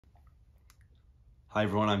Hi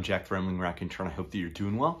everyone, I'm Jack the Rambling Raconteur, and I hope that you're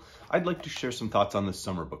doing well. I'd like to share some thoughts on this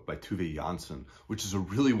summer book by Tove Jansson, which is a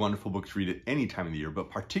really wonderful book to read at any time of the year, but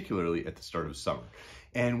particularly at the start of summer.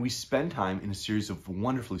 And we spend time in a series of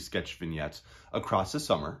wonderfully sketched vignettes across the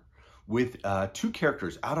summer with two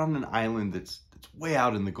characters out on an island that's way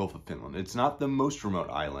out in the Gulf of Finland. It's not the most remote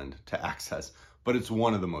island to access, but it's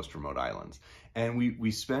one of the most remote islands. And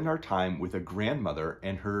we spend our time with a grandmother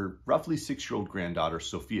and her roughly 6-year-old granddaughter,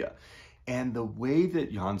 Sophia. And the way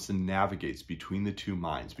that Jansson navigates between the two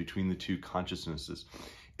minds, between the two consciousnesses,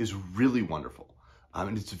 is really wonderful.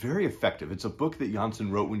 And it's very effective. It's a book that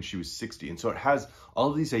Jansson wrote when she was 60. And so it has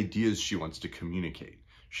all of these ideas she wants to communicate.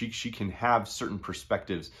 She can have certain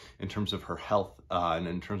perspectives in terms of her health and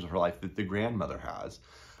in terms of her life that the grandmother has.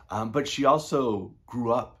 But she also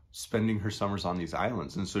grew up spending her summers on these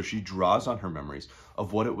islands. And so she draws on her memories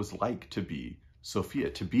of what it was like to be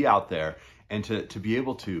Sophia, to be out there and to be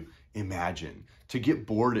able to imagine, to get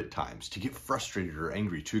bored at times, to get frustrated or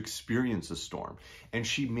angry, to experience a storm. And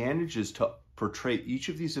she manages to portray each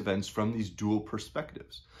of these events from these dual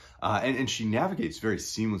perspectives. And she navigates very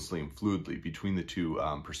seamlessly and fluidly between the two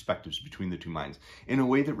perspectives, between the two minds, in a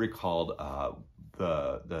way that recalled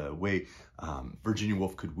the way Virginia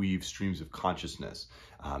Woolf could weave streams of consciousness.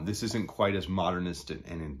 This isn't quite as modernist and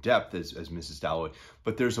in-depth as Mrs. Dalloway,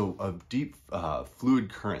 but there's a deep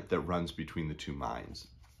fluid current that runs between the two minds.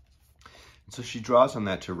 And so she draws on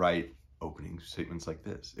that to write opening statements like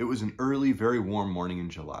this. It was an early, very warm morning in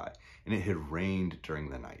July, and it had rained during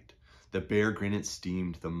the night. The bare granite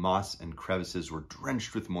steamed, the moss and crevices were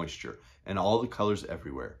drenched with moisture, and all the colors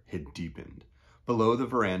everywhere had deepened. Below the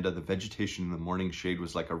veranda, the vegetation in the morning shade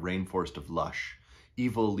was like a rainforest of lush,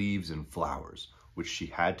 evil leaves and flowers, which she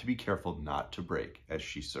had to be careful not to break as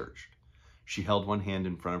she searched. She held one hand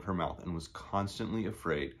in front of her mouth and was constantly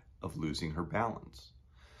afraid of losing her balance.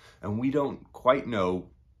 And we don't quite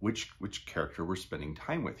know which character we're spending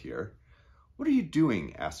time with here. "What are you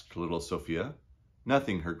doing?" asked little Sophia.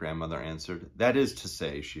 "Nothing," her grandmother answered. "That is to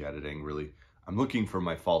say," she added angrily, "I'm looking for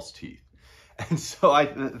my false teeth." And so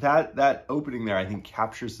that opening there, I think,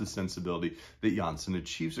 captures the sensibility that Jansson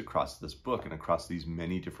achieves across this book and across these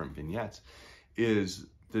many different vignettes, is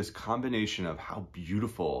this combination of how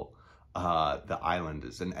beautiful the island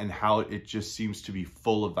is and how it just seems to be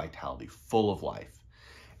full of vitality, full of life.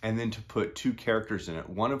 And then to put two characters in it,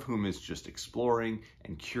 one of whom is just exploring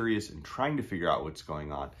and curious and trying to figure out what's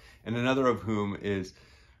going on, and another of whom is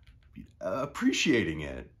appreciating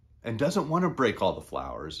it and doesn't want to break all the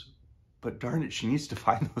flowers, but darn it, she needs to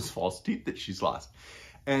find those false teeth that she's lost.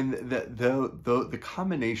 And the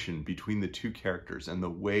combination between the two characters and the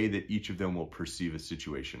way that each of them will perceive a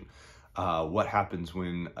situation, what happens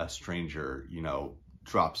when a stranger,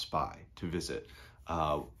 drops by to visit,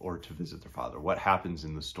 or to visit their father, what happens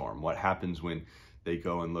in the storm, what happens when they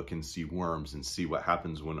go and look and see worms, and see what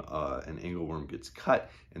happens when an angleworm gets cut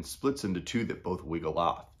and splits into two that both wiggle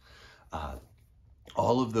off.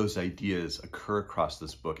 All of those ideas occur across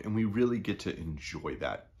this book, and we really get to enjoy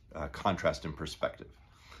that contrast and perspective.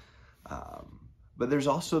 But there's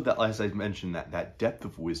also, that, as I mentioned, that depth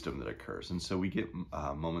of wisdom that occurs. And so we get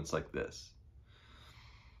moments like this.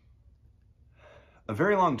 "A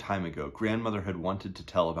very long time ago, grandmother had wanted to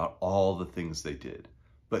tell about all the things they did,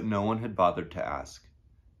 but no one had bothered to ask.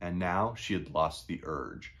 And now she had lost the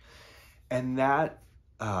urge." And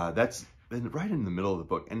that's right in the middle of the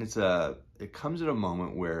book. And it comes at a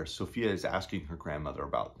moment where Sophia is asking her grandmother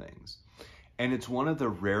about things. And it's one of the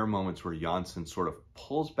rare moments where Jansson sort of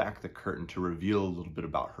pulls back the curtain to reveal a little bit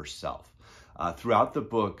about herself. Throughout the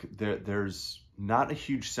book, there's not a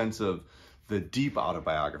huge sense of the deep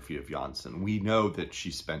autobiography of Jansson. We know that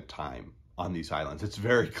she spent time on these islands. It's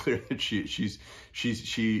very clear that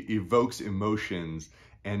she evokes emotions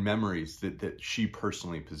and memories that she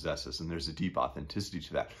personally possesses, and there's a deep authenticity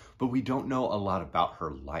to that. But we don't know a lot about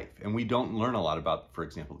her life, and we don't learn a lot about, for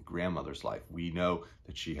example, the grandmother's life. We know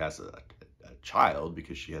that she has a child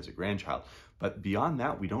because she has a grandchild, but beyond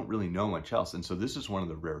that, we don't really know much else. And so this is one of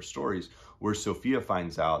the rare stories where Sophia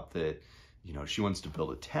finds out that she wants to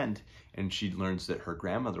build a tent, and she learns that her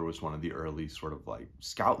grandmother was one of the early sort of like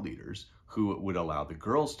scout leaders who would allow the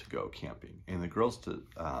girls to go camping and the girls to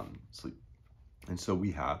sleep. And so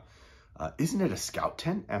we have, "Isn't it a scout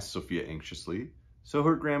tent?" asked Sophia anxiously. So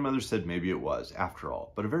her grandmother said maybe it was, after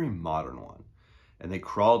all, but a very modern one. And they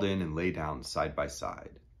crawled in and lay down side by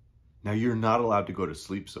side. "Now you're not allowed to go to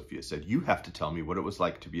sleep," Sophia said. "You have to tell me what it was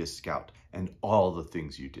like to be a scout and all the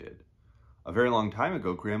things you did." A very long time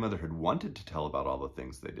ago, grandmother had wanted to tell about all the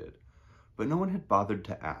things they did, but no one had bothered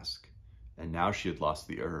to ask, and now she had lost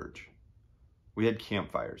the urge. "We had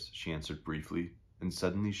campfires," she answered briefly, and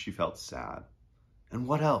suddenly she felt sad. And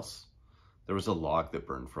what else? There was a log that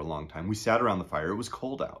burned for a long time. We sat around the fire. It was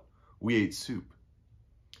cold out. We ate soup.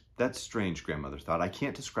 That's strange, grandmother thought. I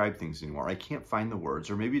can't describe things anymore. I can't find the words,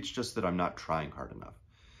 or maybe it's just that I'm not trying hard enough.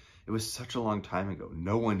 It was such a long time ago.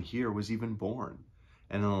 No one here was even born.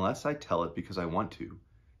 And unless I tell it because I want to,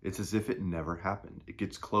 it's as if it never happened. It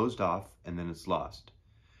gets closed off and then it's lost.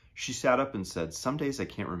 She sat up and said, some days I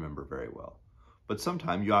can't remember very well, but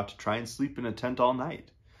sometime you ought to try and sleep in a tent all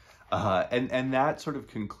night. And that sort of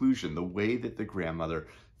conclusion, the way that the grandmother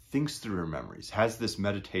thinks through her memories, has this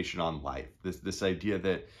meditation on life, this idea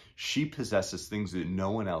that she possesses things that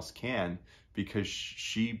no one else can because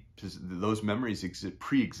those memories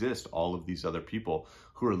pre-exist all of these other people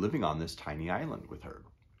who are living on this tiny island with her.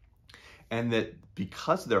 And that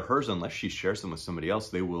because they're hers, unless she shares them with somebody else,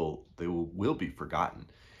 they will be forgotten.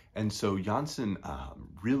 And so Jansson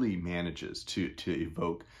really manages to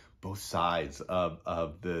evoke both sides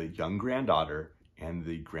of the young granddaughter and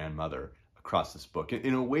the grandmother across this book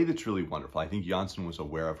in a way that's really wonderful. I think Jansson was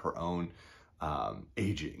aware of her own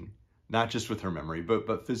aging, not just with her memory,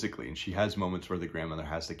 but physically. And she has moments where the grandmother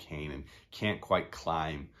has the cane and can't quite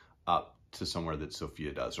climb up to somewhere that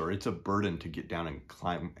Sophia does, or it's a burden to get down and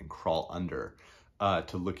climb and crawl under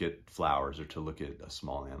to look at flowers or to look at a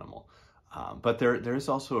small animal. But there is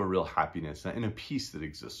also a real happiness and a peace that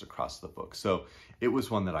exists across the book. So it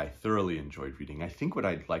was one that I thoroughly enjoyed reading. I think what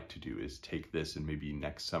I'd like to do is take this and maybe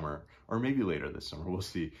next summer, or maybe later this summer, we'll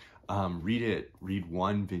see, read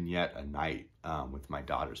one vignette a night with my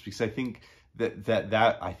daughters, because I think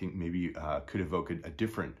that I think maybe could evoke a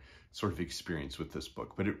different sort of experience with this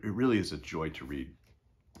book. But it really is a joy to read.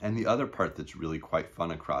 And the other part that's really quite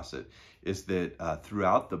fun across it is that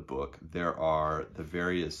throughout the book, there are the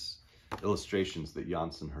various illustrations that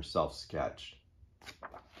Jansson herself sketched.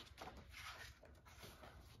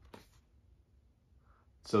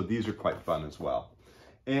 So these are quite fun as well.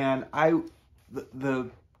 And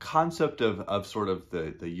the concept of sort of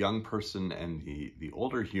the young person and the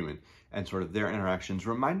older human and sort of their interactions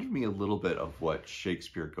reminded me a little bit of what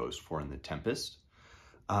Shakespeare goes for in the Tempest.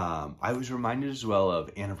 I was reminded as well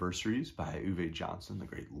of Anniversaries by Uwe Johnson, the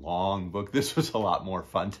great long book. This was a lot more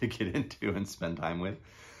fun to get into and spend time with.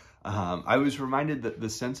 I was reminded that the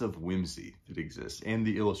sense of whimsy that exists, and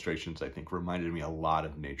the illustrations, I think, reminded me a lot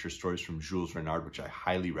of nature stories from Jules Renard, which I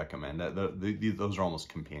highly recommend. Those are almost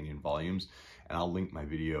companion volumes, and I'll link my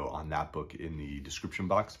video on that book in the description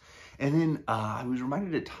box. And then I was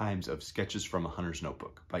reminded at times of Sketches from a Hunter's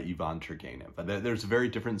Notebook by Ivan Turgenev. There's a very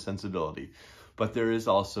different sensibility, but there is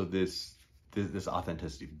also this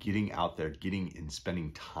authenticity of getting out there, getting and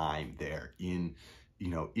spending time there in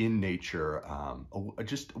nature,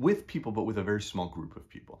 just with people, but with a very small group of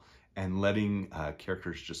people, and letting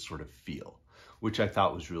characters just sort of feel, which I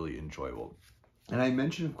thought was really enjoyable. And I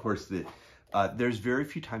mentioned, of course, that there's very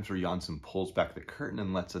few times where Jansson pulls back the curtain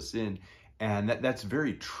and lets us in, and that's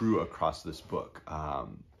very true across this book.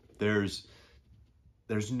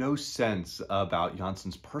 There's no sense about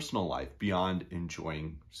Jansson's personal life beyond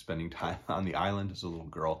enjoying spending time on the island as a little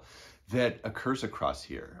girl that occurs across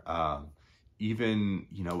here. Even,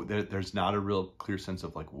 there's not a real clear sense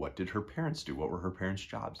of like, what did her parents do? What were her parents'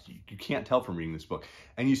 jobs? You can't tell from reading this book.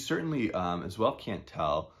 And you certainly as well can't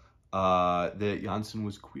tell that Jansson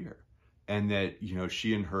was queer, and that,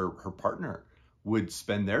 she and her partner would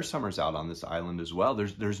spend their summers out on this island as well.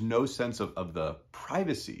 There's no sense of the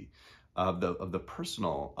privacy of the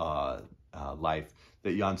personal life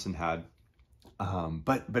that Jansson had.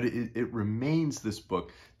 But it remains this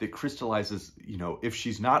book that crystallizes, if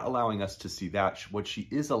she's not allowing us to see that, what she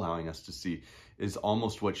is allowing us to see is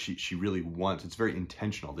almost what she really wants. It's very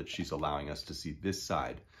intentional that she's allowing us to see this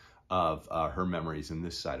side of her memories and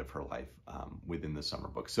this side of her life within the summer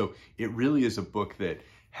book. So it really is a book that,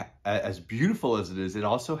 as beautiful as it is, it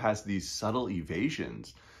also has these subtle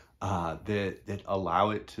evasions that allow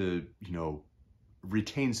it to,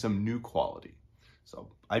 retain some new quality.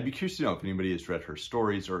 So I'd be curious to know if anybody has read her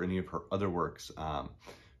stories or any of her other works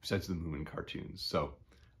besides the Moomin cartoons. So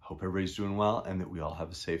I hope everybody's doing well and that we all have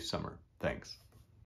a safe summer. Thanks.